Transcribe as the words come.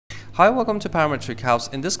Hi, welcome to Parametric House.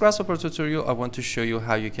 In this Grasshopper tutorial, I want to show you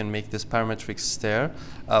how you can make this parametric stair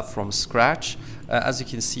from scratch. As you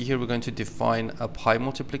can see here, we're going to define a pi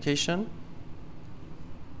multiplication,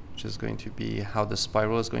 which is going to be how the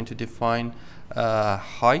spiral is going to define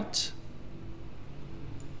height.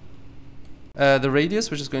 The radius,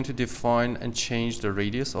 which is going to define and change the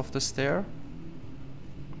radius of the stair.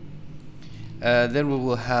 Then we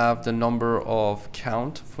will have the number of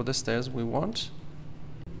count for the stairs we want.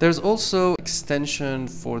 There's also extension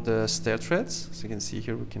for the stair threads. So you can see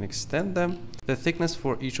here we can extend them. The thickness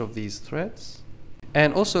for each of these threads.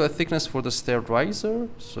 And also a thickness for the stair riser.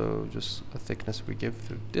 So just a thickness we give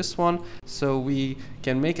through this one. So we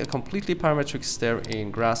can make a completely parametric stair in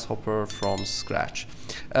Grasshopper from scratch.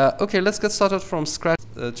 Okay, let's get started from scratch.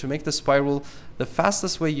 To make the spiral, the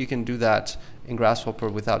fastest way you can do that in Grasshopper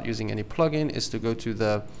without using any plugin is to go to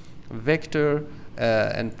the vector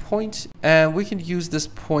and point, and we can use this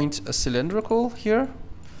point cylindrical here.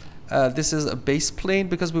 This is a base plane.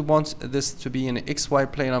 Because we want this to be an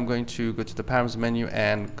XY plane, I'm going to go to the params menu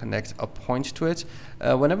and connect a point to it.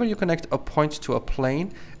 Whenever you connect a point to a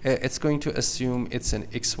plane, it's going to assume it's an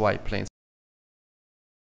XY plane.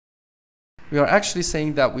 We are actually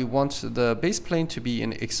saying that we want the base plane to be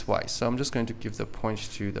in XY, so I'm just going to give the point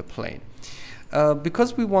to the plane.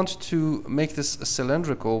 Because we want to make this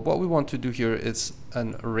cylindrical, what we want to do here is a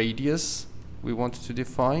radius we want to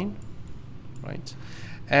define, right?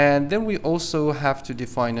 And then we also have to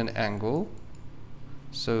define an angle.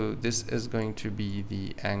 So this is going to be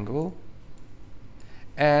the angle.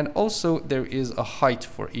 And also there is a height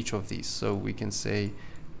for each of these. So we can say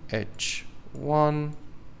h1,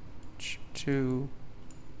 h2,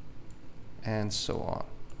 and so on.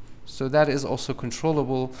 So that is also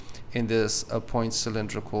controllable in this point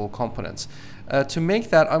cylindrical components. To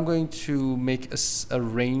make that, I'm going to make a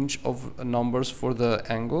range of numbers for the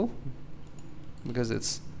angle. Because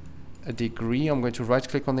it's a degree, I'm going to right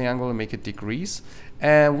click on the angle and make it degrees.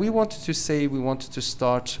 And we want to say we want to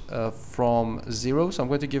start from 0. So I'm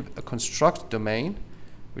going to give a construct domain,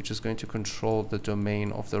 which is going to control the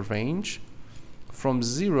domain of the range from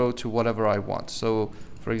 0 to whatever I want. So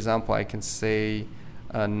for example, I can say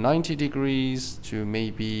 90 degrees to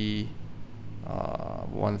maybe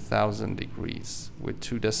 1000 degrees with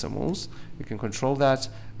 2 decimals. You can control that.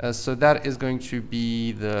 So that is going to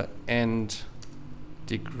be the end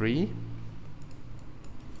degree.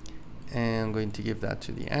 And I'm going to give that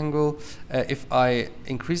to the angle. If I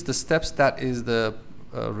increase the steps, that is the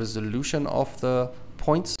resolution of the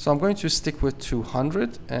points. So I'm going to stick with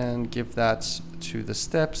 200 and give that to the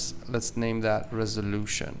steps. Let's name that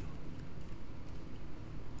resolution.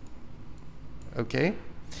 Okay.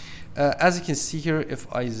 As you can see here, if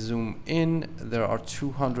I zoom in, there are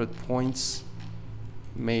 200 points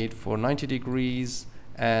made for 90 degrees.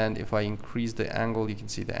 And if I increase the angle, you can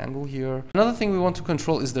see the angle here. Another thing we want to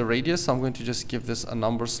control is the radius. So I'm going to just give this a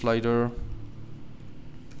number slider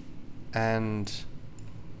and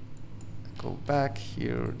go back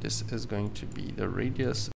here. This is going to be the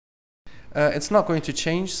radius. It's not going to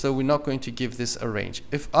change, so we're not going to give this a range.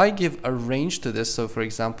 If I give a range to this, so for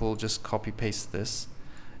example, just copy paste this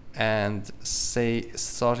and say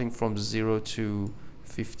starting from 0 to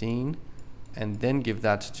 15 and then give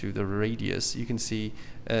that to the radius, you can see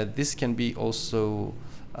this can be also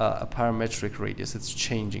a parametric radius. It's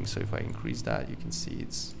changing, so if I increase that, you can see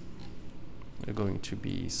it's going to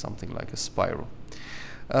be something like a spiral.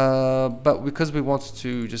 But because we want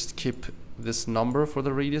to just keep this number for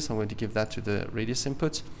the radius, I'm going to give that to the radius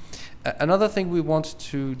input. Another thing we want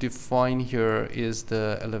to define here is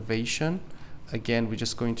the elevation. Again, we're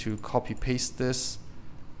just going to copy paste this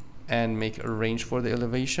and make a range for the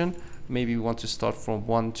elevation. Maybe we want to start from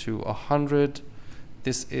 1 to 100.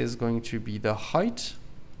 This is going to be the height.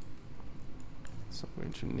 So I'm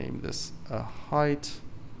going to name this a height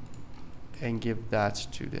and give that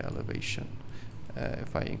to the elevation.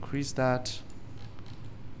 If I increase that,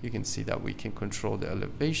 you can see that we can control the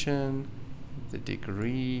elevation, the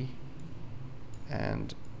degree,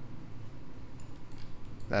 and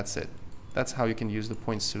that's it. That's how you can use the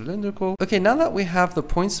point cylindrical. Okay, now that we have the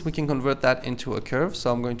points, we can convert that into a curve.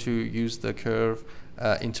 So I'm going to use the curve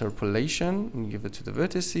interpolation and give it to the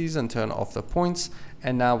vertices and turn off the points.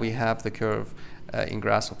 And now we have the curve in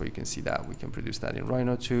Grasshopper. You can see that we can produce that in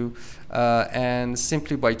Rhino too. And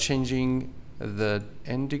simply by changing the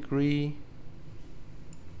end degree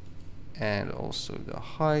and also the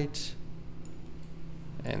height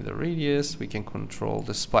and the radius, we can control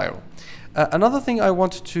the spiral. Another thing I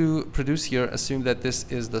want to produce here, assume that this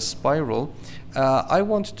is the spiral. I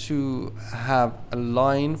want to have a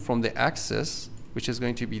line from the axis which is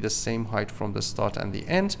going to be the same height from the start and the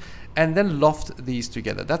end, and then loft these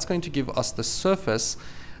together. That's going to give us the surface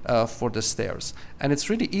for the stairs. And it's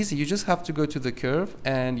really easy. You just have to go to the curve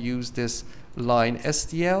and use this line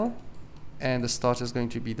SDL, and the start is going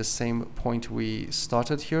to be the same point we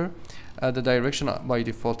started here. The direction by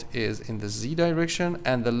default is in the Z direction,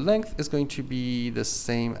 and the length is going to be the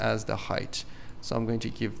same as the height. So I'm going to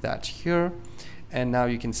give that here. And now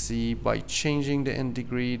you can see by changing the end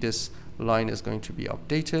degree, this line is going to be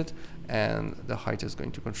updated, and the height is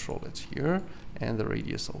going to control it here, and the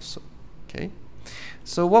radius also. Okay.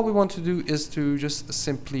 So what we want to do is to just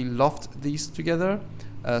simply loft these together.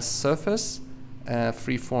 Surface,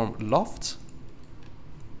 freeform loft.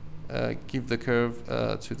 Give the curve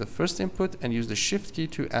to the first input and use the shift key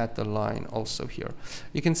to add the line also here.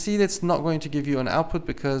 You can see that's not going to give you an output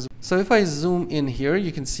because, so if I zoom in here,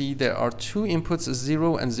 you can see there are two inputs,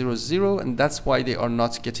 0 and 0, 0, and that's why they are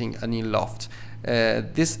not getting any loft.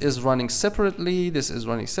 This is running separately, this is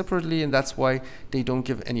running separately, and that's why they don't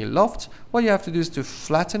give any loft. What you have to do is to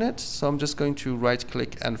flatten it. So I'm just going to right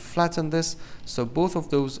click and flatten this. So both of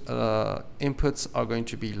those inputs are going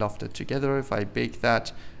to be lofted together. If I bake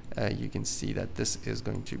that, you can see that this is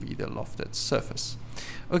going to be the lofted surface.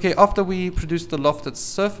 Okay, after we produce the lofted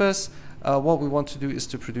surface, what we want to do is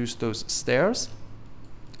to produce those stairs.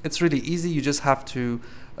 It's really easy. You just have to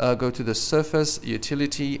go to the surface,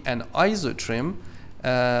 utility, and isotrim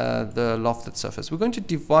the lofted surface. We're going to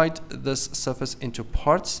divide this surface into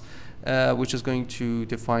parts, which is going to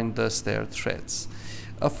define the stair threads.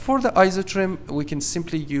 For the isotrim, we can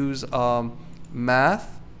simply use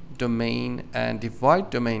math, domain, and divide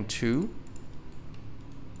domain 2.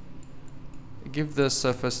 Give the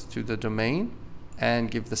surface to the domain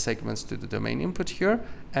and give the segments to the domain input here,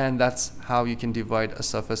 and that's how you can divide a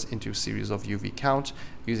surface into a series of UV count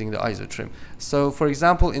using the isotrim. So for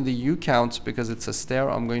example, in the U count, because it's a stair,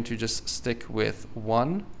 I'm going to just stick with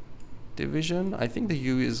 1 division. I think the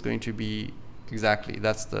U is going to be exactly,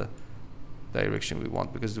 that's the direction we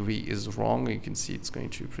want, because the V is wrong. You can see it's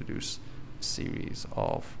going to produce a series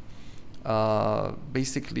of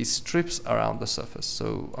basically strips around the surface.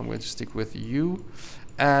 So I'm going to stick with U,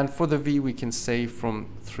 and for the V we can say from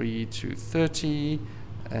 3 to 30,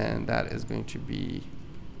 and that is going to be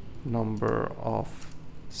number of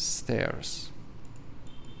stairs.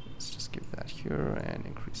 Let's just give that here and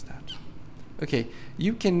increase that. Okay,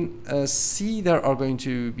 you can see there are going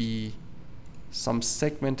to be some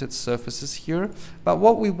segmented surfaces here, but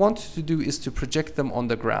what we want to do is to project them on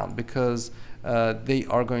the ground, because they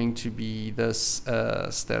are going to be the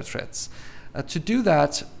stair threads. To do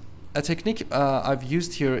that, a technique I've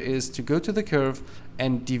used here is to go to the curve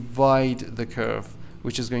and divide the curve,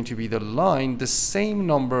 which is going to be the line, the same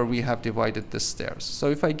number we have divided the stairs. So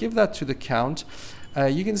if I give that to the count,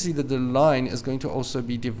 you can see that the line is going to also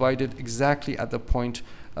be divided exactly at the point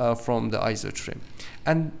from the isotrim.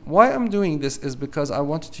 And why I'm doing this is because I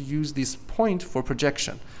wanted to use this point for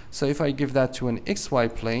projection. So if I give that to an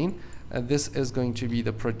XY plane, this is going to be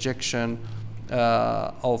the projection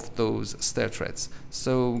of those stair threads.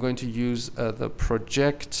 So I'm going to use the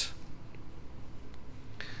project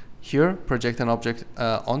here, project an object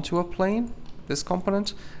onto a plane, this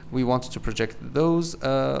component. We want to project those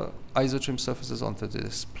isotrim surfaces onto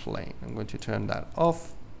this plane. I'm going to turn that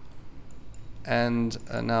off, and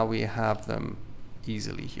now we have them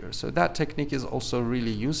easily here. So that technique is also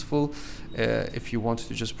really useful if you want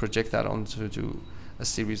to just project that onto a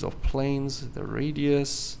series of planes, the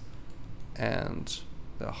radius and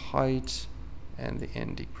the height and the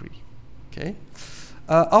end degree. Okay.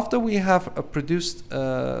 After we have produced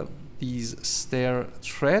these stair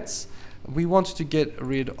threads, we want to get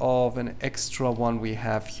rid of an extra one we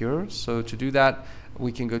have here. So to do that,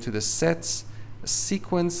 we can go to the sets,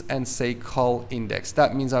 sequence, and say call index.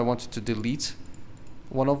 That means I wanted to delete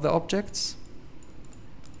one of the objects.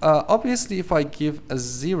 Obviously, if I give a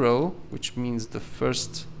 0, which means the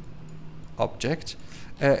first object,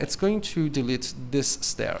 it's going to delete this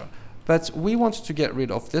stair. But we want to get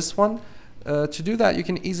rid of this one. To do that, you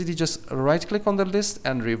can easily just right click on the list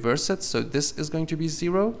and reverse it. So this is going to be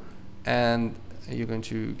 0, and you're going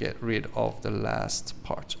to get rid of the last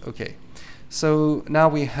part. Okay, so now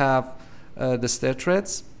we have the stair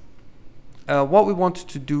threads. What we want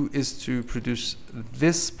to do is to produce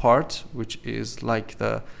this part, which is like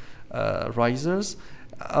the risers.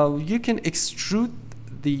 You can extrude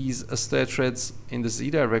these stair threads in the Z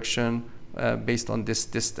direction based on this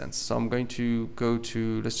distance. So I'm going to go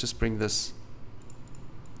to, let's just bring this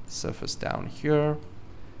surface down here,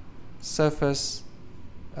 surface,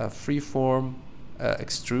 freeform,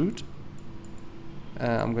 extrude.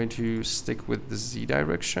 I'm going to stick with the Z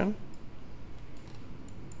direction.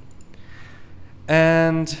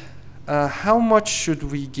 And how much should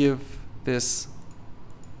we give this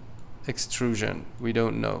extrusion? We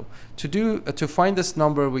don't know. To find this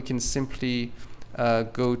number, we can simply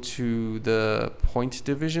go to the point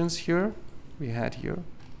divisions here we had here,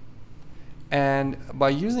 and by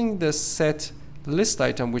using the set list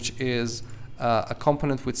item, which is a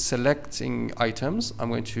component with selecting items, I'm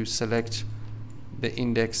going to select the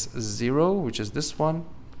index 0, which is this one,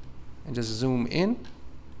 and just zoom in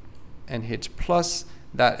and hit plus.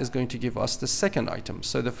 That is going to give us the second item.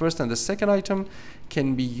 So the first and the second item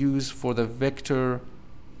can be used for the vector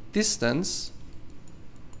distance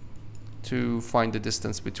to find the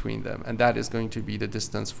distance between them, and that is going to be the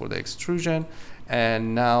distance for the extrusion.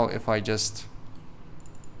 And now if I just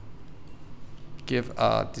give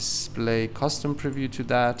a display custom preview to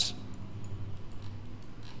that,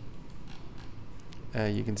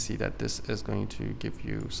 you can see that this is going to give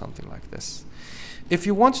you something like this. If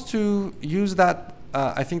you want to use that,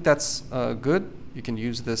 I think that's good. You can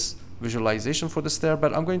use this visualization for the stair,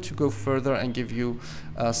 but I'm going to go further and give you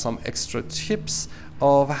some extra tips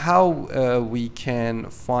of how we can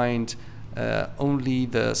find only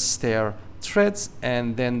the stair threads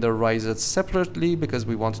and then the risers separately, because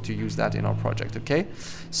we want to use that in our project. Okay,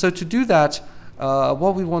 so to do that,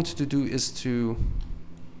 what we want to do is to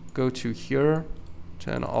go to here,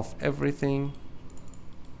 turn off everything,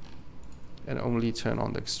 and only turn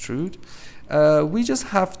on the extrude. We just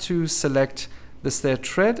have to select the stair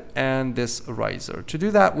thread and this riser. To do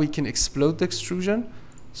that, we can explode the extrusion,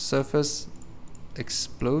 surface,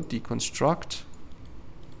 explode, deconstruct,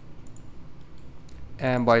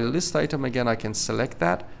 and by list item again I can select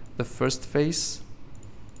that. The first face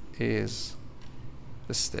is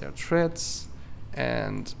the stair threads,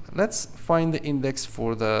 and let's find the index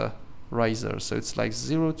for the riser. So it's like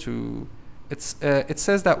 0 to it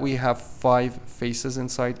says that we have 5 faces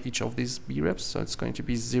inside each of these B-reps, so it's going to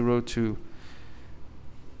be 0 to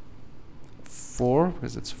 4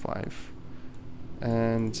 because it's 5.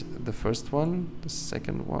 And the first one, the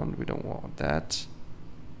second one, we don't want that.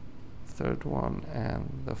 Third one,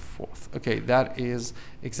 and the fourth. Okay, that is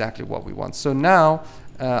exactly what we want. So now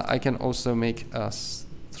I can also make a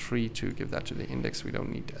 3 to give that to the index. We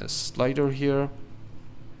don't need a slider here.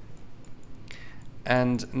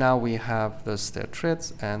 And now we have the stair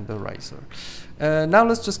threads and the riser. Now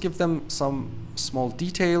let's just give them some small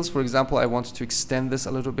details. For example, I want to extend this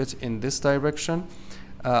a little bit in this direction.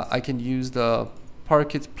 I can use the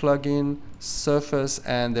Parametric plugin, surface,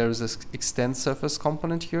 and there's this extend surface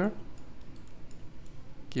component here.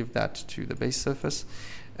 Give that to the base surface.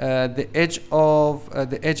 The edge of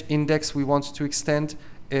the edge index we want to extend,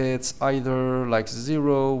 it's either like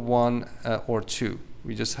 0, 1, or 2.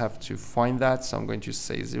 We just have to find that, so I'm going to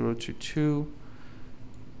say 0 to 2.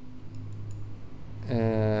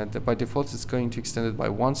 By default, it's going to extend it by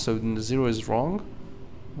 1, so 0 is wrong,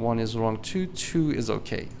 1 is wrong, 2 is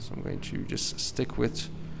okay. So I'm going to just stick with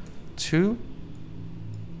 2.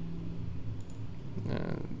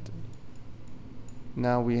 And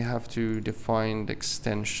now we have to define the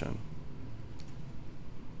extension.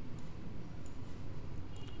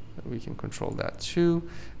 We can control that too.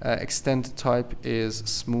 Extend type is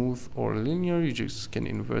smooth or linear. You just can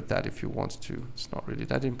invert that if you want to. It's not really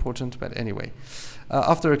that important, but anyway.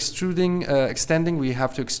 After extending, we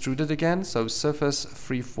have to extrude it again. So surface,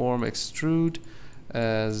 freeform, extrude,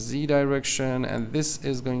 Z direction, and this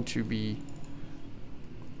is going to be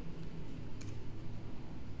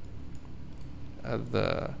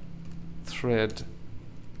the thread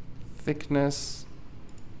thickness.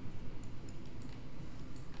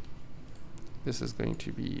 This is going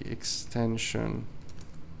to be extension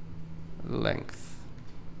length.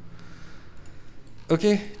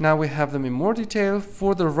 Okay, now we have them in more detail.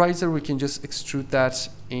 For the riser, we can just extrude that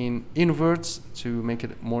in inverts to make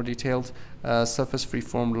it more detailed. Surface,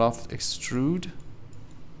 freeform, loft, extrude.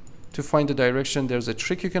 To find the direction, there's a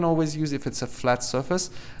trick you can always use if it's a flat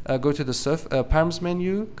surface. Go to the params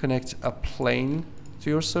menu, connect a plane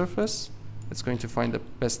to your surface. It's going to find the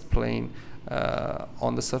best plane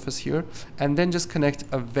on the surface here, and then just connect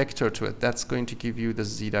a vector to it. That's going to give you the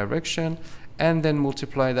Z direction, and then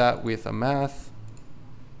multiply that with a math.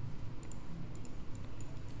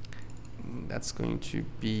 That's going to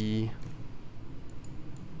be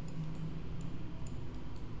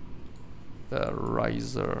the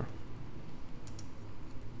riser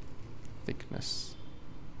thickness.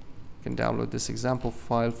 You can download this example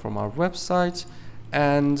file from our website,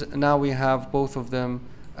 and now we have both of them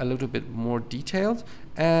a little bit more detailed,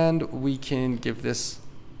 and we can give this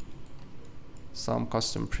some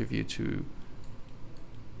custom preview too.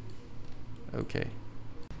 Okay,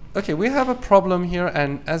 Okay, we have a problem here,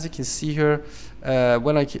 and as you can see here,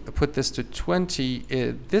 when I put this to 20,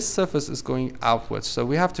 this surface is going outwards. So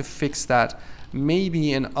we have to fix that.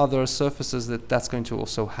 Maybe in other surfaces that's going to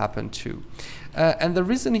also happen too. And the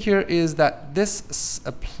reason here is that this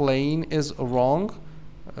plane is wrong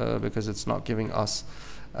because it's not giving us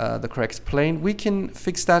the correct plane. We can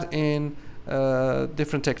fix that in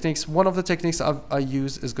different techniques. One of the techniques I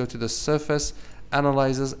use is go to the surface,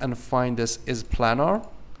 analyzes, and find this is planar,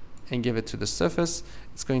 and give it to the surface.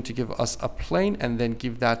 It's going to give us a plane, and then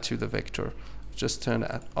give that to the vector. Just turn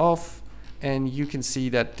that off, and you can see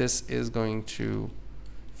that this is going to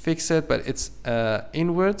fix it, but it's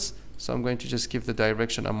inwards. So I'm going to just give the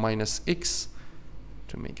direction a -x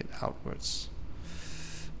to make it outwards.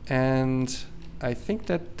 And I think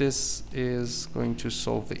that this is going to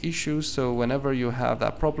solve the issue. So whenever you have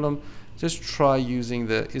that problem, just try using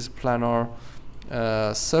the isPlanar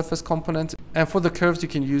surface component. And for the curves, you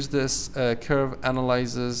can use this curve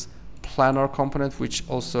analyzes planar component, which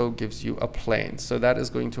also gives you a plane. So that is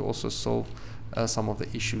going to also solve some of the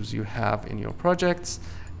issues you have in your projects.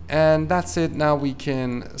 And that's it. Now we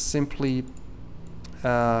can simply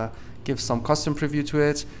give some custom preview to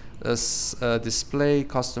it. Display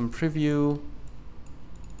custom preview.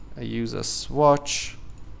 I use a swatch.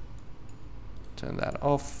 Turn that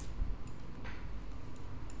off.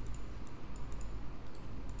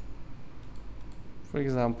 For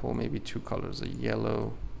example, maybe two colors, a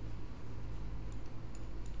yellow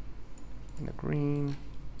and a green.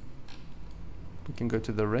 We can go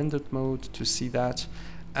to the rendered mode to see that.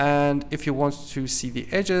 And if you want to see the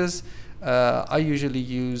edges, I usually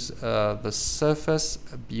use the surface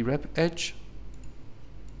brep edge.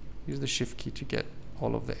 Use the shift key to get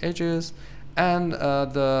all of the edges. And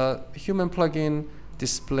the human plugin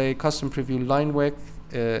display custom preview line width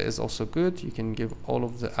is also good. You can give all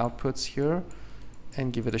of the outputs here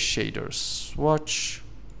and give it a shader swatch.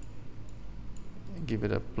 Give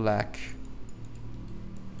it a black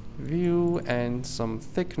view and some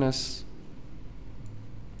thickness.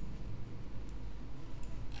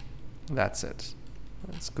 That's it.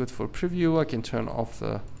 That's good for preview. I can turn off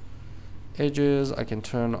the edges. I can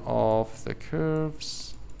turn off the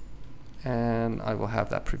curves, and I will have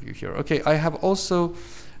that preview here. Okay, I have also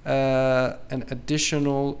an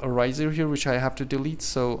additional eraser here, which I have to delete.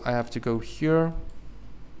 So I have to go here,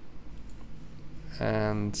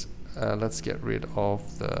 and let's get rid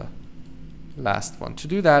of the last one. To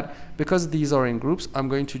do that, because these are in groups, I'm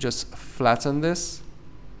going to just flatten this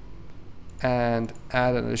and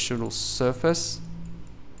add an additional surface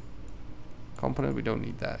component. We don't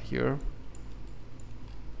need that here.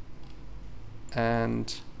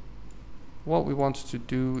 And what we want to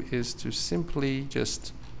do is to simply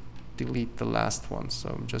just delete the last one. So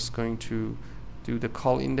I'm just going to do the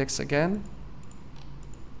call index again.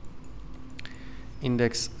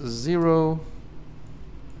 Index 0,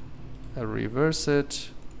 reverse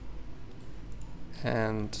it,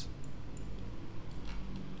 and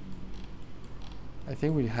I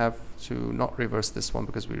think we have to not reverse this one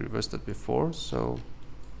because we reversed it before. So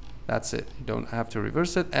that's it. You don't have to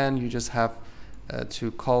reverse it, and you just have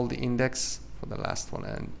to call the index for the last one,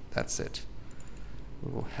 and that's it.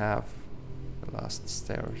 We will have the last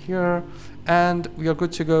stair here, and we are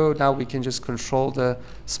good to go. Now we can just control the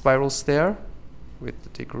spiral stair with the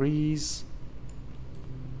degrees,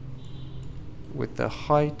 with the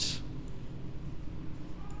height,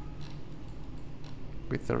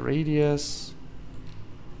 with the radius,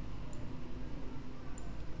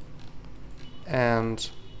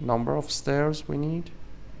 and number of stairs we need,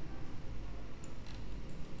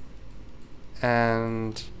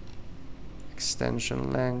 and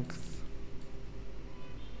extension length,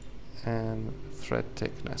 and thread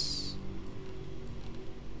thickness,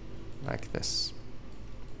 like this.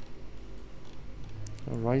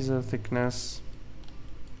 Riser thickness,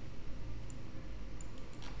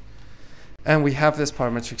 and we have this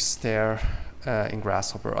parametric stair in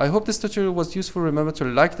Grasshopper. I hope this tutorial was useful. Remember to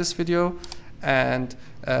like this video and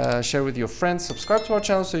share with your friends. Subscribe to our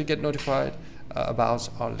channel so you get notified about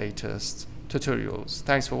our latest tutorials.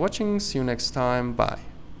 Thanks for watching. See you next time. Bye.